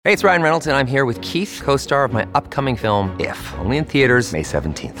Hey, it's Ryan Reynolds, and I'm here with Keith, co-star of my upcoming film, If, only in theaters May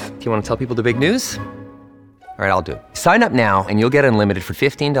 17th. Do you want to tell people the big news? All right, I'll do it. Sign up now and you'll get unlimited for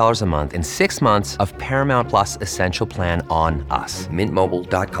 $15 a month and 6 months of Paramount Plus Essential Plan on us.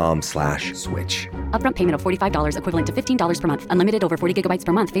 MintMobile.com/switch. Upfront payment of $45 equivalent to $15 per month. Unlimited over 40 gigabytes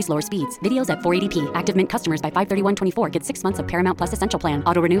per month. Face lower speeds. Videos at 480p. Active Mint customers by 531.24 get 6 months of Paramount Plus Essential Plan.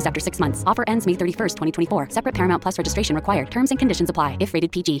 Auto renews after 6 months. Offer ends May 31st, 2024. Separate Paramount Plus registration required. Terms and conditions apply if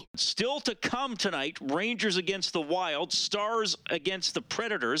rated PG. Still to come tonight, Rangers against the Wild, Stars against the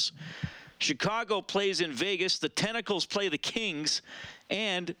Predators. Chicago plays in Vegas, the Tentacles play the Kings,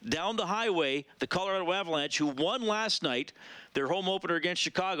 and down the highway, the Colorado Avalanche, who won last night, their home opener against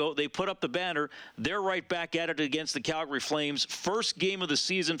Chicago, they put up the banner. They're right back at it against the Calgary Flames. First game of the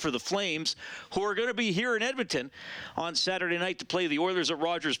season for the Flames, who are going to be here in Edmonton on Saturday night to play the Oilers at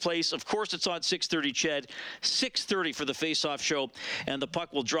Rogers Place. Of course, it's on 6:30, Ched. 6:30 for the face-off show, and the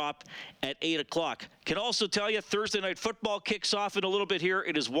puck will drop at 8 o'clock. Can also tell you, Thursday Night Football kicks off in a little bit here.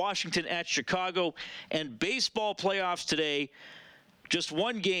 It is Washington at Chicago, and baseball playoffs today. Just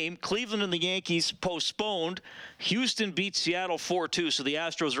one game, Cleveland and the Yankees postponed. Houston beat Seattle 4-2, so the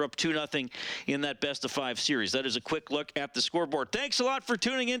Astros are up 2-0 in that best-of-5 series. That is a quick look at the scoreboard. Thanks a lot for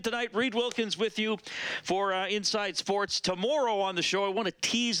tuning in tonight. Reed Wilkins with you for Inside Sports. Tomorrow on the show, I want to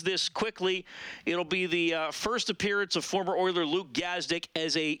tease this quickly. It'll be the first appearance of former Oiler Luke Gazdic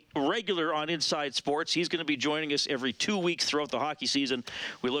as a regular on Inside Sports. He's going to be joining us every 2 weeks throughout the hockey season.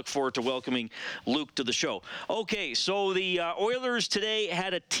 We look forward to welcoming Luke to the show. Okay, so the Oilers today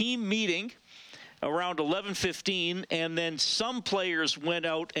had a team meeting around 11:15, and then some players went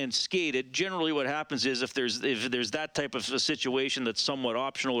out and skated. Generally what happens is if there's that type of a situation that's somewhat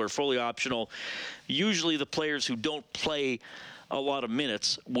optional or fully optional, usually the players who don't play a lot of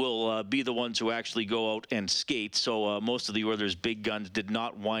minutes will be the ones who actually go out and skate. So most of the Oilers' big guns did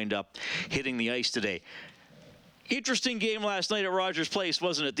not wind up hitting the ice today. Interesting game last night at Rogers Place,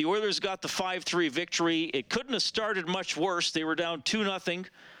 wasn't it? The Oilers got the 5-3 victory. It couldn't have started much worse. They were down 2-0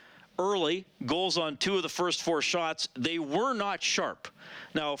 early. Goals on 2 of the first 4 shots. They were not sharp.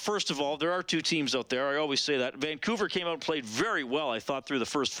 Now, first of all, there are 2 teams out there. I always say that. Vancouver came out and played very well, I thought, through the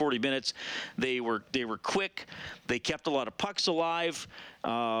first 40 minutes. They were quick. They kept a lot of pucks alive.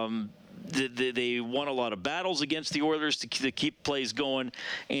 They won a lot of battles against the Oilers to keep plays going,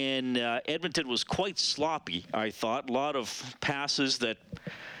 and Edmonton was quite sloppy, I thought. A lot of passes that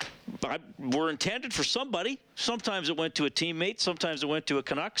were intended for somebody. Sometimes it went to a teammate, sometimes it went to a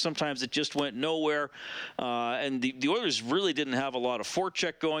Canuck, sometimes it just went nowhere. And the Oilers really didn't have a lot of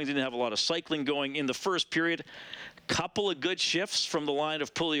forecheck going, didn't have a lot of cycling going in the first period. Couple of good shifts from the line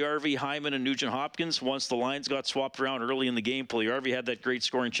of Puljujarvi, Hyman, and Nugent-Hopkins. Once the lines got swapped around early in the game, Puljujarvi had that great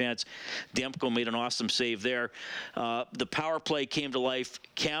scoring chance. Demko made an awesome save there. The power play came to life.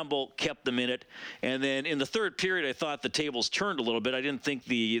 Campbell kept them in it. And then in the third period, I thought the tables turned a little bit. I didn't think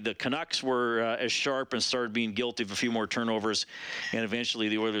the Canucks were as sharp and started being guilty of a few more turnovers. And eventually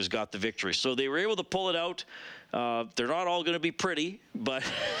the Oilers got the victory. So they were able to pull it out. They're not all going to be pretty, but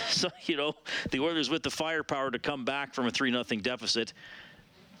so, the Oilers with the firepower to come back from a 3-0 deficit,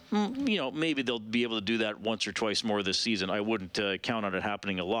 maybe they'll be able to do that once or twice more this season. I wouldn't count on it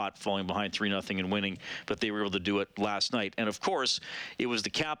happening a lot, falling behind 3-0 and winning, but they were able to do it last night. And of course, it was the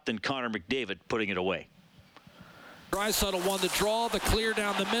captain, Connor McDavid, putting it away. Draisaitl won the draw, the clear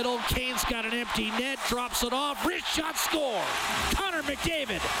down the middle. Kane's got an empty net, drops it off, wrist shot, score. Connor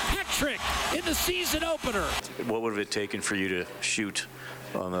McDavid, hat trick in the season opener. What would have it taken for you to shoot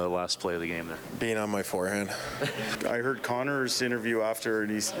on the last play of the game there? Being on my forehand. I heard Connor's interview after,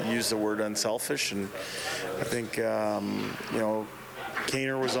 and he used the word unselfish, and I think,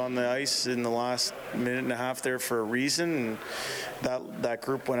 Kaner was on the ice in the last minute and a half there for a reason, and that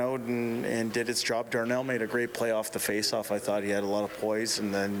group went out and did its job. Darnell made a great play off the face-off. I thought he had a lot of poise,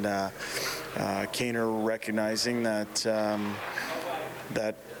 and then Kaner recognizing that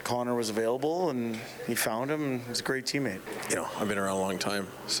Connor was available, and he found him, and he's a great teammate. I've been around a long time,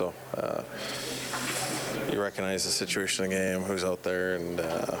 so you recognize the situation of the game, who's out there, and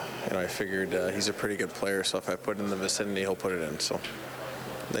I figured he's a pretty good player, so if I put it in the vicinity, he'll put it in. So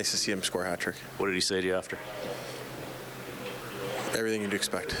nice to see him score a hat trick. What did he say to you after? Everything you'd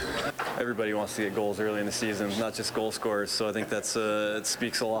expect. Everybody wants to get goals early in the season, not just goal scorers. So I think that's it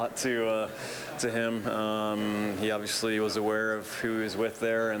speaks a lot to him. He obviously was aware of who he was with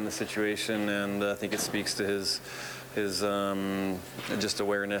there and the situation, and I think it speaks to his just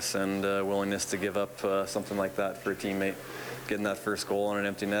awareness and willingness to give up something like that for a teammate. Getting that first goal on an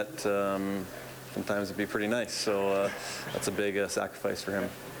empty net, sometimes it'd be pretty nice. So that's a big sacrifice for him.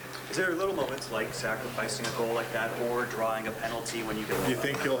 Is there little moments like sacrificing a goal like that or drawing a penalty when you get? Do you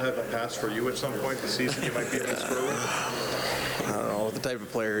think you'll have a pass for you at some point this season? You might be able to score with? I don't know. The type of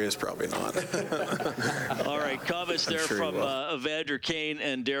player he is, probably not. All right, comments there from Evander Kane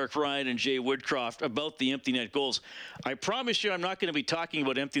and Derek Ryan and Jay Woodcroft about the empty net goals. I promise you I'm not going to be talking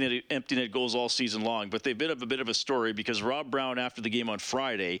about empty net goals all season long, but they've been a bit of a story because Rob Brown, after the game on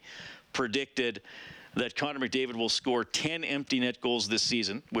Friday, predicted that Connor McDavid will score 10 empty net goals this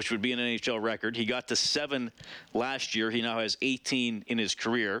season, which would be an NHL record. He got to 7 last year. He now has 18 in his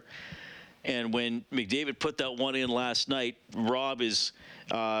career. And when McDavid put that one in last night, Rob is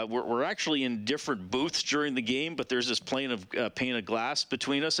we're actually in different booths during the game, but there's this pane of glass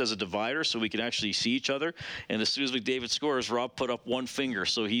between us as a divider so we can actually see each other. And as soon as McDavid scores, Rob put up one finger.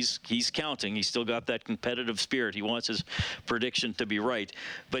 So he's counting. He's still got that competitive spirit. He wants his prediction to be right.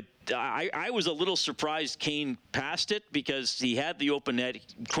 But I was a little surprised Kane passed it because he had the open net.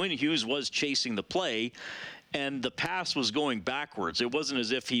 Quinn Hughes was chasing the play, and the pass was going backwards. It wasn't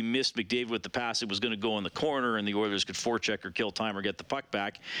as if he missed McDavid with the pass. It was going to go in the corner, and the Oilers could forecheck or kill time or get the puck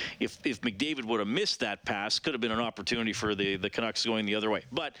back. If McDavid would have missed that pass, could have been an opportunity for the Canucks going the other way.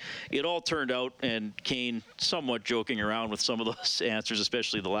 But it all turned out, and Kane somewhat joking around with some of those answers,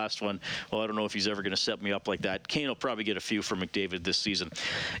 especially the last one. Well, I don't know if he's ever going to set me up like that. Kane will probably get a few from McDavid this season.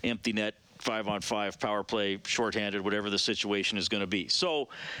 Empty net, 5-on-5, power play, shorthanded, whatever the situation is going to be. So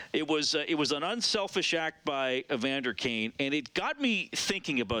it was an unselfish act by Evander Kane, and it got me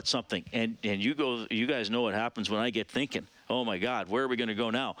thinking about something. And you guys know what happens when I get thinking. Oh my God, where are we going to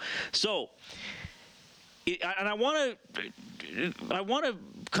go now? So, I want to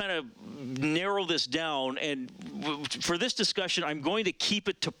kind of narrow this down, and for this discussion, I'm going to keep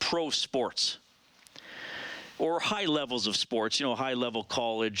it to pro sports. Or high levels of sports, high level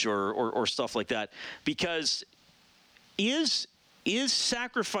college or stuff like that. Because is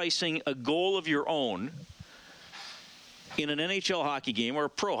sacrificing a goal of your own in an NHL hockey game or a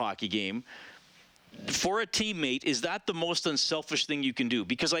pro hockey game for a teammate, is that the most unselfish thing you can do?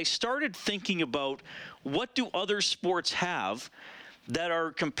 Because I started thinking about what do other sports have that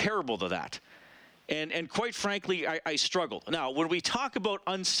are comparable to that? And quite frankly, I struggle. Now, when we talk about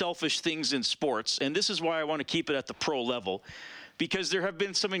unselfish things in sports, and this is why I want to keep it at the pro level, because there have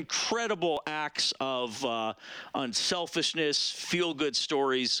been some incredible acts of unselfishness, feel-good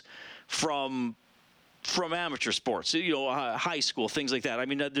stories from amateur sports, high school, things like that. I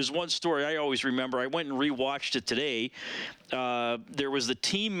mean, there's one story I always remember. I went and rewatched it today. There was the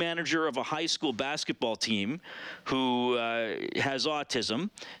team manager of a high school basketball team who has autism.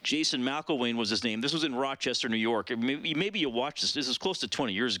 Jason McElwain was his name. This was in Rochester, New York. Maybe you watched this. This is close to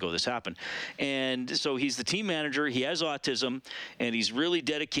 20 years ago this happened. And so he's the team manager. He has autism, and he's really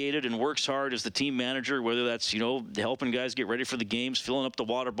dedicated and works hard as the team manager, whether that's, helping guys get ready for the games, filling up the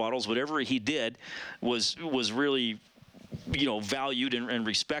water bottles, whatever he did was really, valued and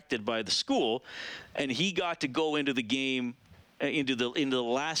respected by the school. And he got to go into the game, into the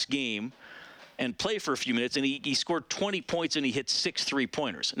last game, and play for a few minutes, and he scored 20 points and he hit 6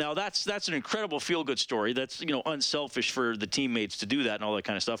 3-pointers. Now that's an incredible feel-good story. That's unselfish for the teammates to do that and all that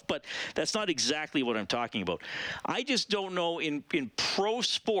kind of stuff. But that's not exactly what I'm talking about. I just don't know in pro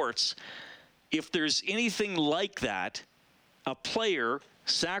sports if there's anything like that, a player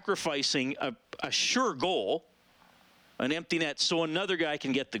sacrificing a sure goal, an empty net, so another guy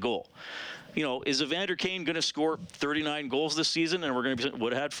can get the goal. Is Evander Kane going to score 39 goals this season and we're going to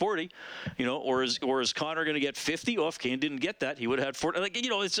would have had 40, or is Connor going to get 50? Oh, if Kane didn't get that, he would have had 40.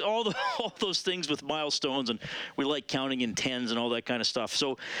 It's all those things with milestones, and we like counting in tens and all that kind of stuff.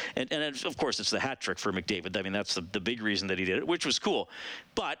 So, and of course, it's the hat trick for McDavid. I mean, that's the big reason that he did it, which was cool.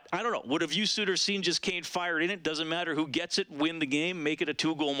 But I don't know. Would have you sooner seen just Kane fired in it? Doesn't matter who gets it, win the game, make it a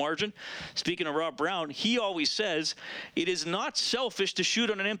 2-goal margin. Speaking of Rob Brown, he always says it is not selfish to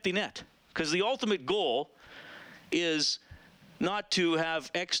shoot on an empty net. Because the ultimate goal is not to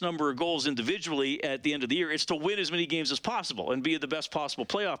have X number of goals individually at the end of the year. It's to win as many games as possible and be at the best possible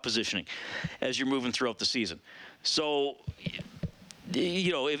playoff positioning as you're moving throughout the season. So,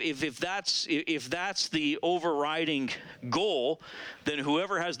 if that's the overriding goal, then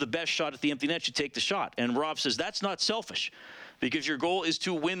whoever has the best shot at the empty net should take the shot. And Rob says that's not selfish because your goal is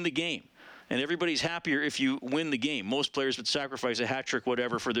to win the game. And everybody's happier if you win the game. Most players would sacrifice a hat trick,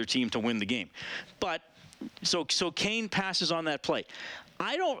 whatever, for their team to win the game. But so Kane passes on that play.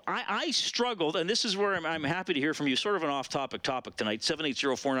 I struggled, and this is where I'm happy to hear from you. Sort of an off-topic topic tonight.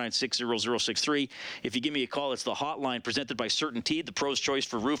 780-496-0063. If you give me a call, it's the hotline presented by CertainTeed, the pro's choice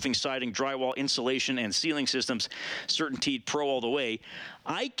for roofing, siding, drywall, insulation, and ceiling systems. CertainTeed Pro all the way.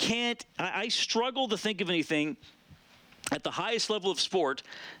 I struggle to think of anything at the highest level of sport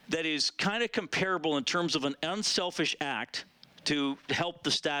that is kind of comparable in terms of an unselfish act to help the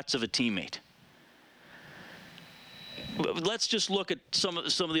stats of a teammate. Let's just look at some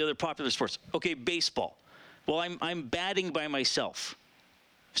of the other popular sports. Okay, baseball. Well, I'm batting by myself.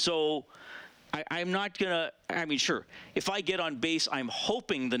 So I'm not going to – I mean, sure, if I get on base, I'm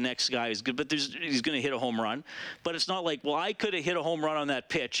hoping the next guy is good, but he's going to hit a home run. But it's not like, well, I could have hit a home run on that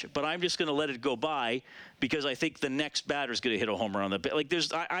pitch, but I'm just going to let it go by because I think the next batter is going to hit a home run on that pitch. Like,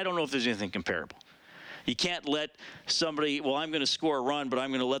 I don't know if there's anything comparable. You can't let somebody, well, I'm going to score a run, but I'm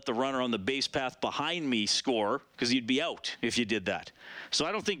going to let the runner on the base path behind me score because you'd be out if you did that. So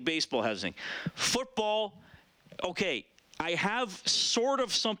I don't think baseball has anything. Football, okay, I have sort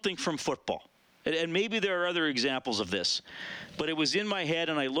of something from football. And maybe there are other examples of this, but it was in my head,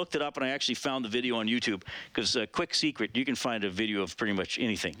 and I looked it up, and I actually found the video on YouTube. Because quick secret, you can find a video of pretty much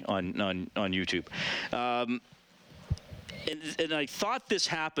anything on YouTube. And I thought this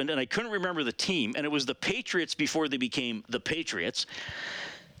happened, and I couldn't remember the team, and it was the Patriots before they became the Patriots.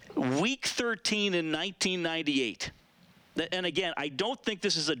 Week 13 in 1998. And again, I don't think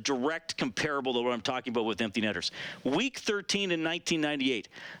this is a direct comparable to what I'm talking about with empty netters. Week 13 in 1998,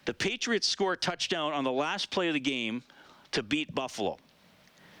 the Patriots score a touchdown on the last play of the game to beat Buffalo.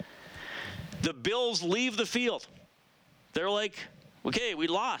 The Bills leave the field. They're like, okay, we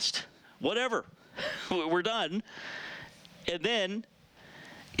lost. Whatever. We're done. And then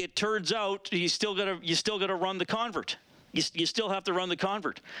it turns out you still gotta run the convert. You still have to run the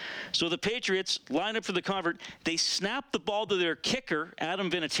convert. So the Patriots line up for the convert. They snap the ball to their kicker,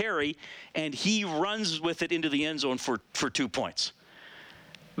 Adam Vinatieri, and he runs with it into the end zone for 2 points.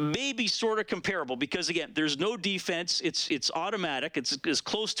 Maybe sort of comparable because, again, there's no defense. It's automatic. It's as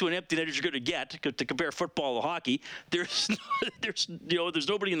close to an empty net as you're going to get to compare football to hockey. There's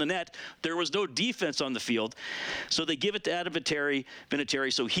nobody in the net. There was no defense on the field. So they give it to Adam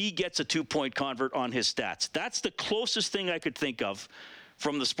Vinatieri, so he gets a 2-point convert on his stats. That's the closest thing I could think of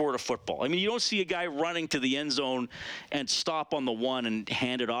from the sport of football. I mean, you don't see a guy running to the end zone and stop on the one and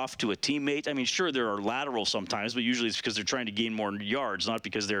hand it off to a teammate. I mean, sure, there are laterals sometimes, but usually it's because they're trying to gain more yards, not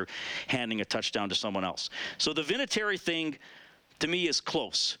because they're handing a touchdown to someone else. So the Vinatieri thing, to me, is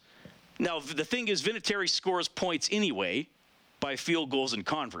close. Now, the thing is, Vinatieri scores points anyway by field goals and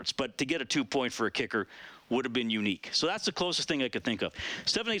converts, but to get a 2-point for a kicker would have been unique. So that's the closest thing I could think of.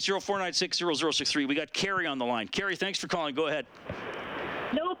 780-496-0063. We got Carrie on the line. Carrie, thanks for calling. Go ahead.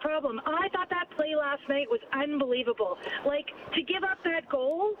 No problem. I thought that play last night was unbelievable. Like, to give up that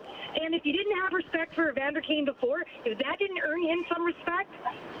goal, and if you didn't have respect for Evander Kane before, if that didn't earn him some respect,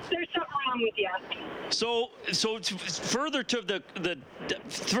 there's something wrong with you. So further to the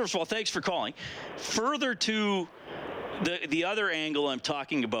first of all, thanks for calling. Further to the other angle I'm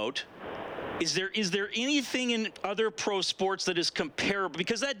talking about, is there anything in other pro sports that is comparable?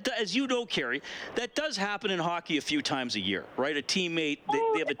 Because that, as you know, Carrie, that does happen in hockey a few times a year, right? A teammate,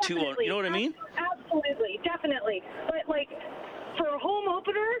 they have a 2-on. You know what I mean? Absolutely, definitely. But like for a home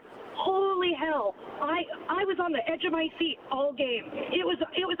opener, holy hell! I was on the edge of my seat all game. It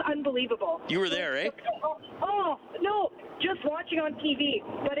was unbelievable. You were there, eh? Oh no, just watching on TV.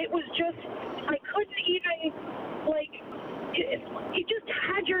 But it was just I couldn't even like. You just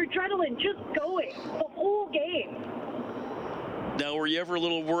had your adrenaline just going the whole game. Now, were you ever a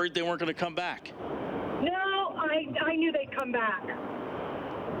little worried they weren't going to come back? No, I knew they'd come back.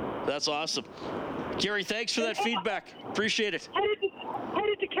 That's awesome. Gary, thanks for that feedback. Appreciate it.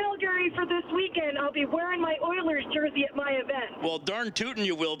 Headed to Calgary for this weekend. I'll be wearing my Oilers jersey at my event. Well, darn tootin'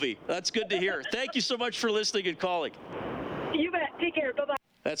 you will be. That's good to hear. Thank you so much for listening and calling. You bet. Take care. Bye-bye.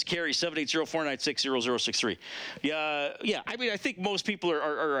 That's Carrie, 780-496-0063. Yeah. I mean, I think most people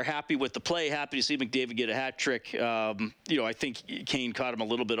are happy with the play, happy to see McDavid get a hat trick. I think Kane caught him a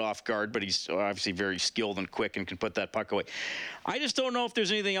little bit off guard, but he's obviously very skilled and quick and can put that puck away. I just don't know if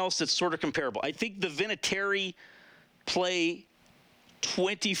there's anything else that's sort of comparable. I think the Vinatieri play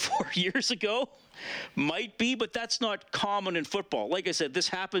 24 years ago might be, but that's not common in football. Like I said, this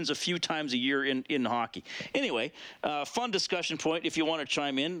happens a few times a year in hockey. Anyway, fun discussion point if you want to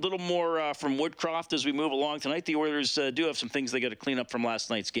chime in. A little more from Woodcroft as we move along tonight. The Oilers do have some things they got to clean up from last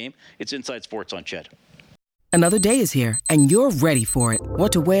night's game. It's Inside Sports on Ched. Another day is here, and you're ready for it.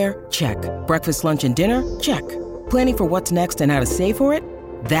 What to wear? Check. Breakfast, lunch, and dinner? Check. Planning for what's next and how to save for it?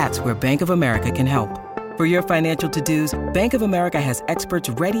 That's where Bank of America can help. For your financial to-dos, Bank of America has experts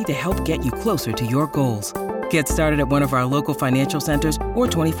ready to help get you closer to your goals. Get started at one of our local financial centers or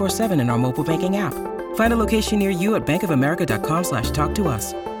 24/7 in our mobile banking app. Find a location near you at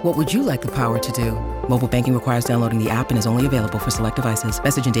bankofamerica.com/talktous. What would you like the power to do? Mobile banking requires downloading the app and is only available for select devices.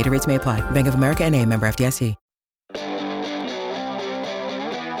 Message and data rates may apply. Bank of America N.A., member FDIC.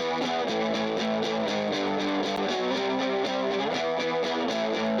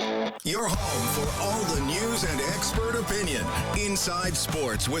 Your home for all the news and expert opinion. Inside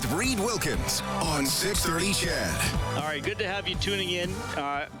Sports with Reed Wilkins on 630 CHED. All right, good to have you tuning in.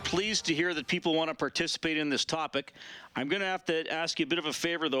 Pleased to hear that people want to participate in this topic. I'm going to have to ask you a bit of a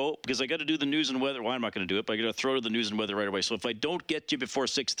favor, though, because I got to do the news and weather. Well, I'm not going to do it, but I got to throw to the news and weather right away. So if I don't get you before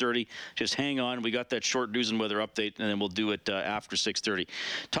 6:30, just hang on. We got that short news and weather update, and then we'll do it after 6:30.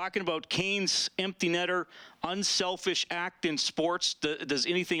 Talking about Kane's empty netter, unselfish act in sports. Does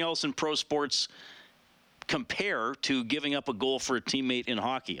anything else in pro sports compare to giving up a goal for a teammate in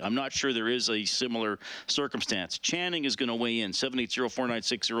hockey? I'm not sure there is a similar circumstance. Channing is going to weigh in,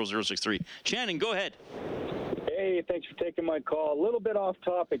 780-496-0063. Channing, go ahead. Hey, thanks for taking my call. A little bit off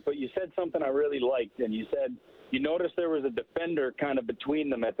topic, but you said something I really liked, and you said you noticed there was a defender kind of between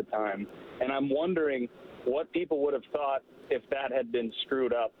them at the time, and I'm wondering what people would have thought if that had been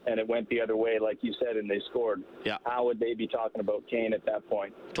screwed up and it went the other way, like you said, and they scored. Yeah. How would they be talking about Kane at that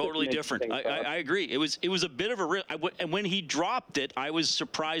point? Totally different. I agree. It was a bit of a risk. And when he dropped it, I was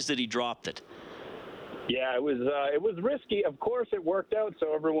surprised that he dropped it. Yeah, it was risky. Of course, it worked out,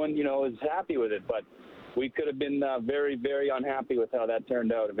 so everyone is happy with it. But we could have been very, very unhappy with how that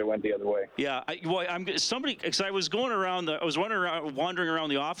turned out if it went the other way. Yeah, because I was going around, wandering around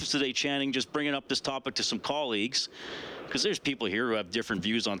the office today, Channing, just bringing up this topic to some colleagues, because there's people here who have different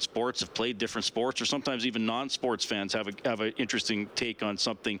views on sports, have played different sports, or sometimes even non-sports fans have an interesting take on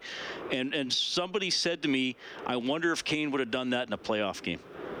something. And somebody said to me, I wonder if Kane would have done that in a playoff game.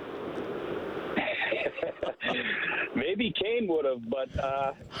 Maybe Kane would have, but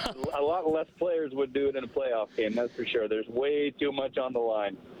a lot less players would do it in a playoff game, that's for sure. There's way too much on the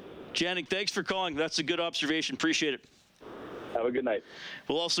line. Channing, thanks for calling. That's a good observation. Appreciate it. Have a good night.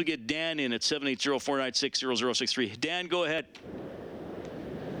 We'll also get Dan in at 780-496-0063. Dan, go ahead.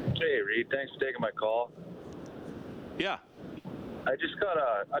 Hey, Reed. Thanks for taking my call. Yeah. I just got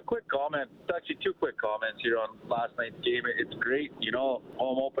a quick comment. It's actually two quick comments here on last night's game. It's great,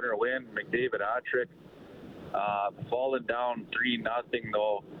 home opener win, McDavid hat-trick. Falling down 3-0,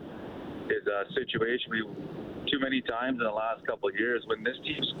 though, is a situation we too many times in the last couple of years. When this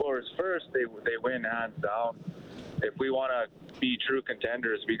team scores first, they win hands down. If we want to be true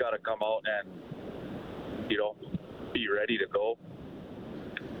contenders, we got to come out and, be ready to go.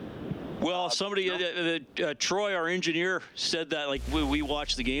 Well, somebody, Troy, our engineer, said that, like, we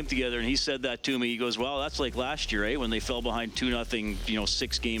watched the game together, and he said that to me. He goes, well, that's like last year, when they fell behind 2-0,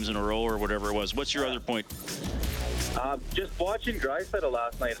 6 games in a row or whatever it was. What's your other point? Just watching Draisaitl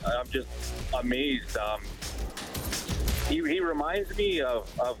last night, I'm just amazed. He reminds me of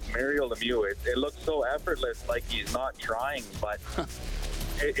Mario Lemieux. It looks so effortless, like he's not trying, but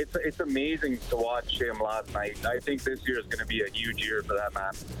it's amazing to watch him last night. I think this year is going to be a huge year for that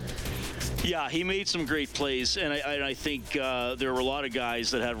man. Yeah, he made some great plays, and I think there were a lot of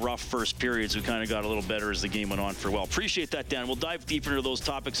guys that had rough first periods who kind of got a little better as the game went on for a while. Appreciate that, Dan. We'll dive deeper into those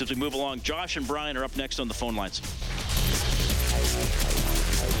topics as we move along. Josh and Brian are up next on the phone lines.